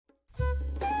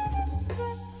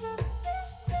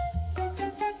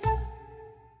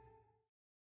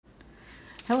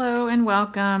and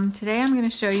welcome. Today I'm going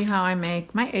to show you how I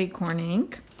make my acorn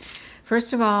ink.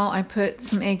 First of all, I put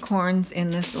some acorns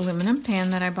in this aluminum pan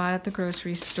that I bought at the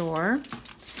grocery store.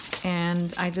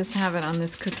 And I just have it on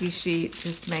this cookie sheet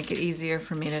just to make it easier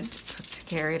for me to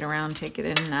carry it around, take it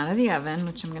in and out of the oven,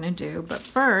 which I'm going to do. But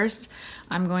first,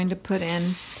 I'm going to put in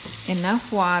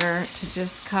enough water to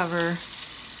just cover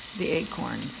the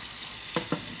acorns. I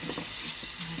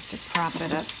have to prop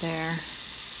it up there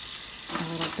a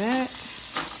little bit.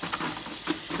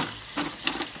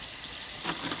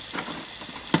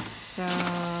 So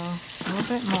a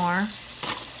little bit more.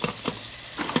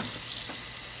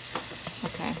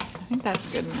 Okay, I think that's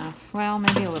good enough. Well,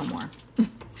 maybe a little more.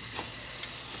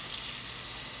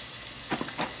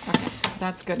 Okay,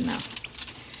 that's good enough.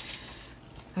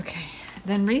 Okay,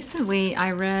 then recently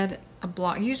I read a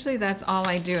blog. Usually that's all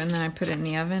I do and then I put it in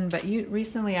the oven, but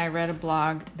recently I read a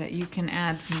blog that you can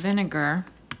add some vinegar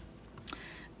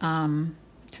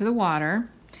to the water,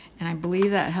 and I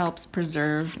believe that helps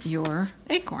preserve your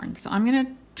acorns. So I'm going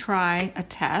to try a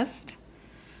test.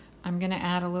 I'm going to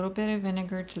add a little bit of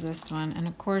vinegar to this one, and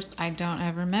of course I don't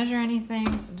ever measure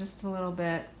anything, so just a little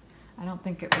bit. I don't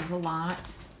think it was a lot.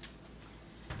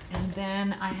 And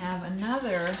then I have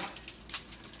another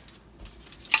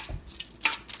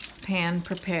pan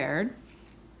prepared,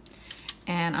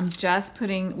 and I'm just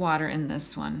putting water in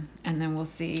this one, and then we'll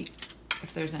see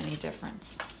if there's any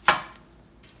difference.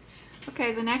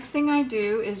 Okay, the next thing I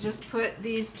do is just put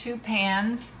these two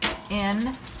pans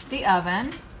in the oven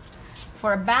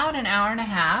for about an hour and a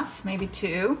half, maybe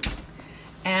 2,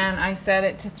 and I set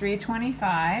it to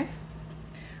 325.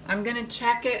 I'm going to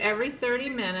check it every 30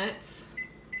 minutes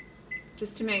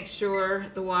just to make sure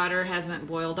the water hasn't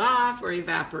boiled off or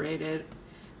evaporated,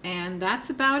 and that's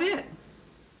about it.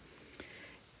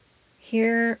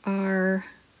 Here are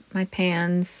my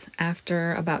pans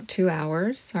after about 2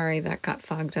 hours. Sorry, that got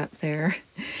fogged up there.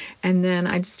 And then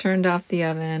I just turned off the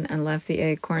oven and left the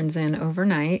acorns in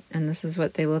overnight, and this is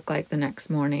what they look like the next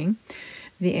morning.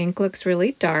 The ink looks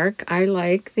really dark. I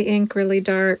like the ink really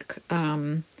dark,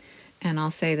 and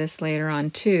I'll say this later on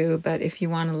too, but if you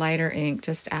want a lighter ink,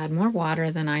 just add more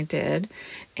water than I did.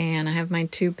 And I have my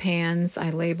 2 pans. I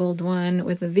labeled one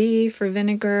with a V for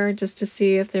vinegar just to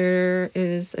see if there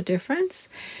is a difference.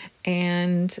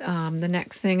 And the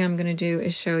next thing I'm going to do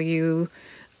is show you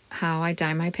how I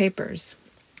dye my papers.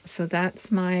 So that's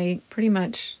pretty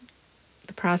much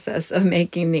the process of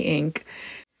making the ink.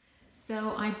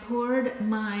 So I poured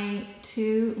my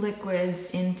 2 liquids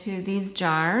into these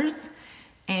jars.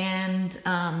 And,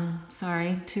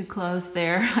 sorry, too close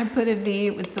there. I put a V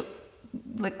with the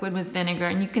liquid with vinegar,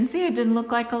 and you can see it didn't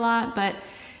look like a lot, but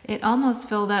it almost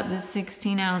filled up this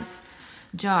 16-ounce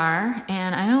jar,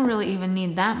 and I don't really even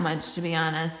need that much, to be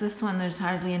honest. This one, there's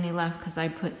hardly any left because I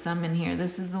put some in here.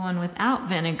 This is the one without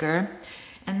vinegar,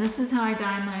 and this is how I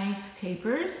dye my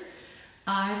papers.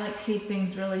 I like to keep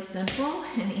things really simple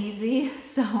and easy,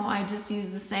 so I just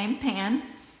use the same pan.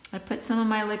 I put some of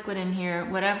my liquid in here.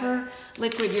 Whatever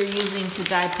liquid you're using to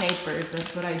dye papers,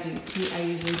 that's what I do. I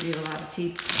usually do a lot of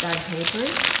dyed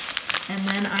papers. And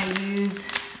then I use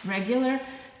regular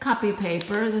copy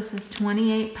paper. This is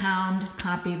 28-pound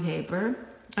copy paper.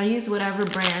 I use whatever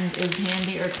brand is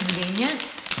handy or convenient.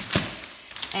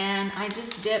 And I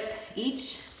just dip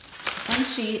each one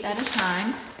sheet at a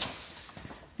time.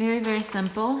 Very, very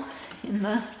simple in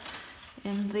the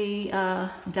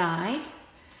dye.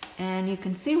 And you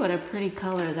can see what a pretty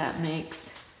color that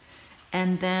makes.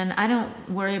 And then I don't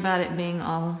worry about it being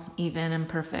all even and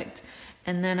perfect.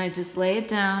 And then I just lay it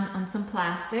down on some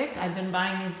plastic. I've been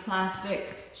buying these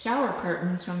plastic shower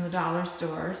curtains from the dollar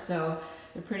store, so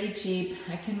they're pretty cheap.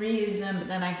 I can reuse them, but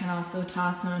then I can also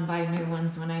toss them and buy new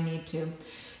ones when I need to.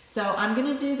 So I'm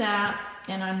gonna do that,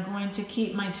 and I'm going to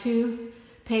keep my 2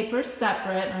 papers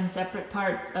separate on separate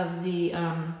parts of the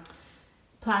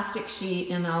plastic sheet,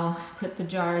 and I'll put the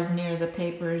jars near the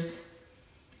papers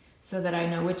so that I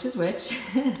know which is which.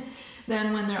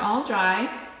 Then when they're all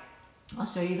dry, I'll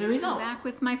show you the results. Back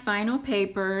with my final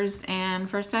papers, and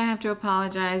first I have to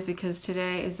apologize because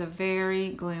today is a very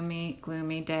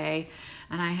gloomy day,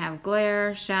 and I have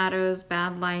glare, shadows,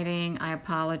 bad lighting. I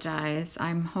apologize.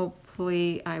 I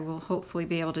will hopefully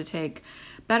be able to take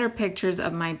better pictures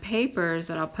of my papers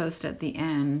that I'll post at the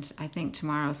end. I think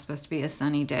tomorrow is supposed to be a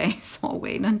sunny day, so I'll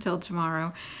wait until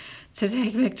tomorrow to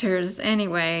take pictures.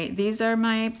 Anyway, these are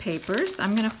my papers.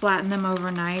 I'm going to flatten them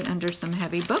overnight under some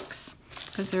heavy books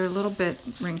because they're a little bit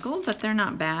wrinkled, but they're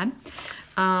not bad.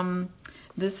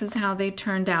 This is how they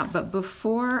turned out. But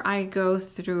before I go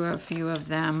through a few of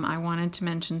them, I wanted to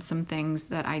mention some things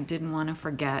that I didn't want to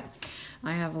forget.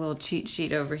 I have a little cheat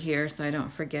sheet over here so I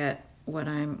don't forget what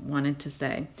I wanted to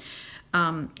say.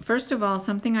 First of all,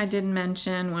 something I didn't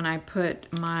mention when I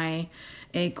put my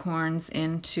acorns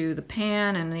into the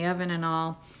pan and the oven and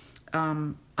all,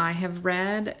 I have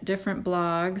read different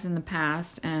blogs in the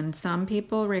past, and some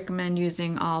people recommend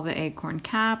using all the acorn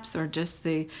caps or just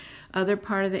the other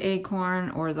part of the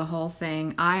acorn or the whole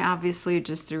thing. I obviously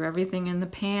just threw everything in the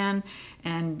pan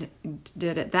and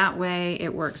did it that way.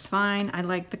 It works fine. I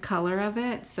like the color of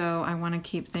it, so I want to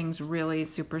keep things really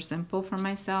super simple for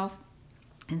myself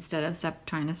instead of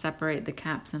trying to separate the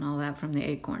caps and all that from the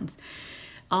acorns.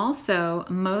 Also,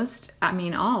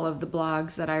 all of the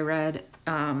blogs that I read,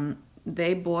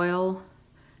 they boil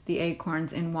the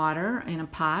acorns in water in a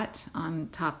pot on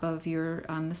top of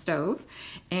on the stove.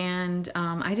 And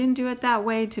I didn't do it that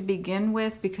way to begin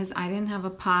with because I didn't have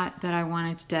a pot that I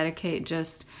wanted to dedicate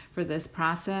just for this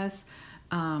process.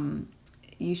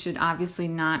 You should obviously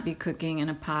not be cooking in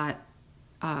a pot.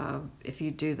 If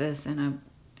you do this in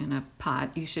a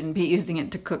pot, you shouldn't be using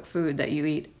it to cook food that you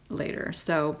eat later.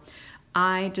 So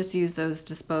I just use those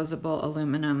disposable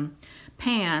aluminum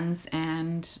pans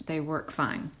and they work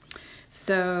fine.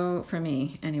 So for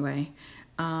me anyway,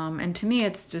 and to me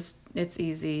it's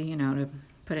easy, to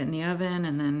put it in the oven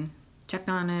and then check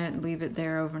on it, leave it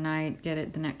there overnight, get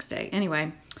it the next day.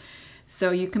 Anyway,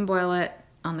 so you can boil it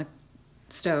on the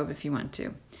stove if you want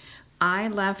to. I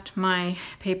left my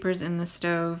papers in the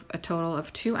stove a total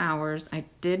of 2 hours. I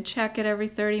did check it every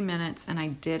 30 minutes and I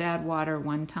did add water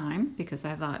one time because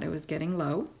I thought it was getting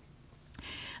low.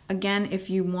 Again, if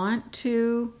you want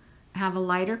to have a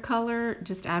lighter color,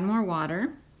 just add more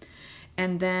water.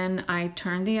 And then I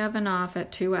turned the oven off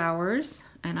at 2 hours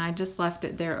and I just left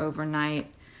it there overnight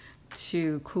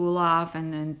to cool off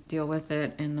and then deal with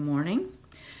it in the morning.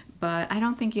 But I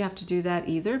don't think you have to do that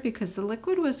either because the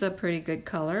liquid was a pretty good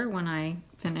color when I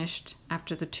finished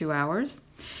after the 2 hours.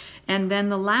 And then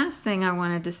the last thing I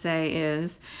wanted to say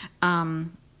is,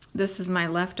 this is my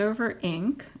leftover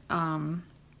ink.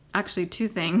 Actually, two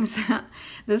things.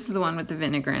 This is the one with the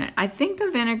vinegar in it. I think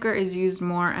the vinegar is used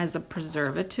more as a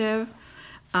preservative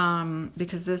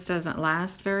because this doesn't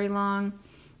last very long.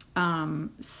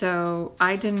 So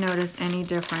I didn't notice any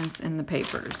difference in the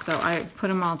papers. So I put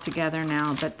them all together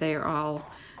now, but they are all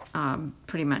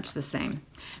pretty much the same.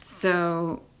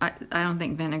 So I don't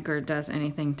think vinegar does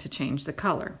anything to change the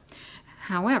color.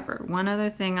 However, one other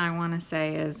thing I want to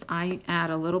say is I add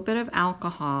a little bit of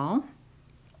alcohol,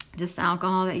 just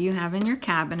alcohol that you have in your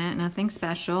cabinet, nothing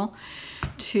special,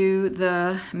 to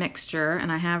the mixture,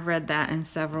 and I have read that in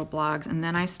several blogs, and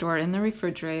then I store it in the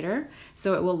refrigerator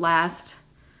so it will last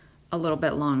a little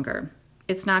bit longer.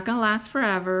 It's not going to last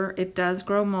forever. It does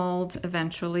grow mold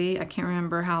eventually. I can't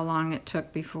remember how long it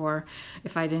took before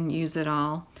if I didn't use it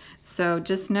all. So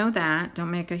just know that.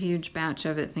 Don't make a huge batch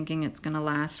of it thinking it's going to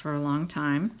last for a long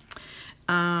time.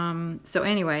 So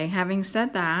anyway, having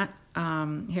said that,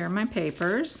 here are my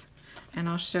papers, and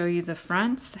I'll show you the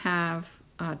fronts have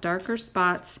darker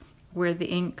spots where the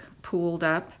ink pooled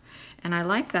up, and I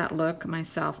like that look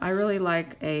myself. I really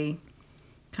like a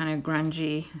kind of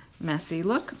grungy, messy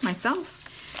look myself.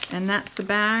 And that's the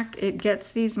back. It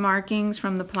gets these markings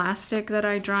from the plastic that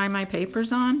I dry my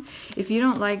papers on. If you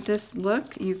don't like this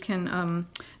look, you can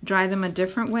dry them a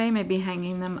different way, maybe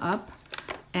hanging them up.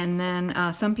 And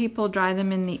then some people dry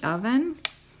them in the oven.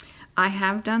 I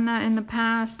have done that in the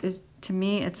past. To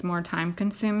me, it's more time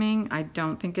consuming. I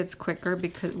don't think it's quicker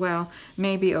because, well,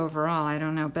 maybe overall, I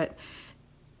don't know. But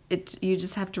you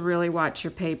just have to really watch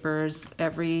your papers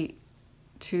every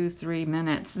 2-3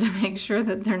 minutes to make sure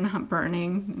that they're not burnt,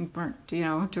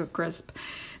 to a crisp.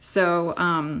 So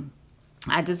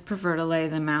I just prefer to lay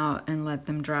them out and let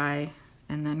them dry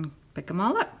and then pick them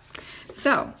all up.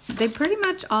 So they pretty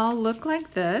much all look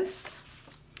like this.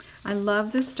 I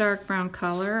love this dark brown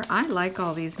color. I like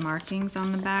all these markings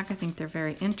on the back. I think they're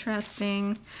very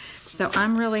interesting. So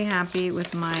I'm really happy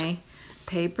with my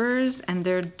papers, and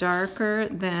they're darker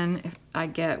than if I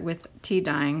get with tea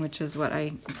dyeing, which is what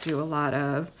I do a lot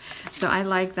of. So I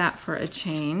like that for a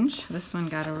change. This one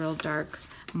got a real dark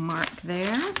mark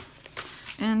there.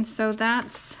 And so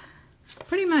that's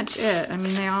pretty much it. I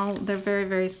mean, they're very,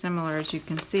 very similar, as you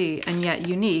can see, and yet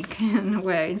unique in a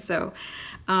way. So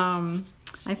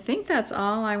I think that's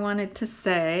all I wanted to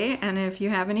say, and if you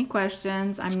have any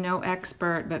questions, I'm no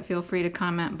expert, but feel free to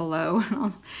comment below.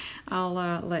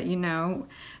 I'll let you know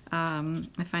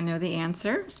if I know the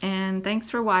answer. And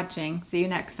thanks for watching. See you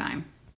next time.